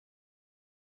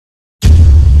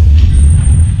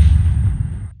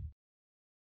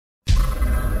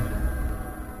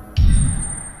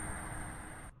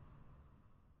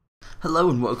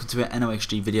Hello and welcome to an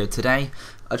NoXG video. Today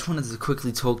I just wanted to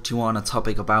quickly talk to you on a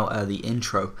topic about the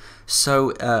intro.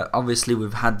 So obviously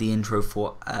we've had the intro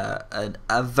for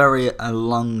a very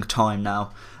long time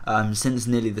now, since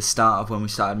nearly the start of when we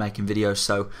started making videos.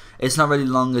 So it's not really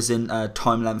long as in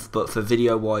time length, but for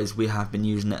video wise we have been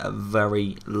using it a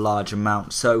very large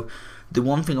amount. So the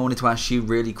one thing I wanted to ask you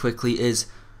really quickly is,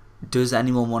 does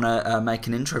anyone want to make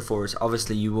an intro for us?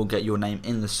 Obviously you will get your name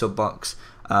in the sub box,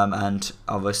 and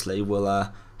obviously we'll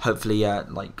hopefully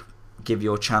like give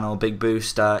your channel a big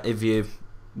boost if you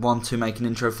want to make an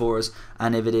intro for us,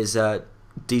 and if it is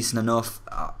decent enough,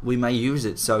 we may use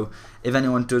it. So if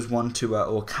anyone does want to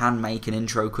or can make an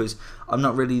intro, because I'm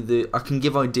not really I can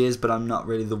give ideas, but I'm not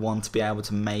really the one to be able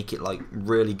to make it like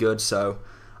really good, so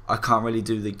I can't really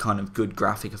do the kind of good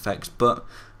graphic effects, but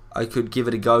I could give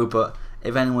it a go. But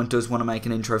if anyone does want to make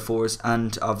an intro for us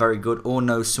and are very good, or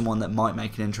knows someone that might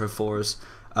make an intro for us,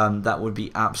 that would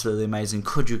be absolutely amazing.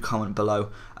 Could you comment below?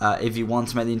 If you want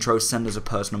to make the intro, send us a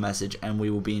personal message and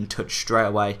we will be in touch straight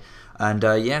away. And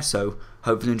yeah, so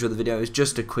hopefully you enjoy the video. It's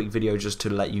just a quick video just to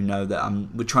let you know that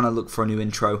we're trying to look for a new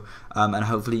intro, and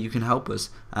hopefully you can help us.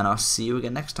 And I'll see you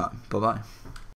again next time. Bye bye.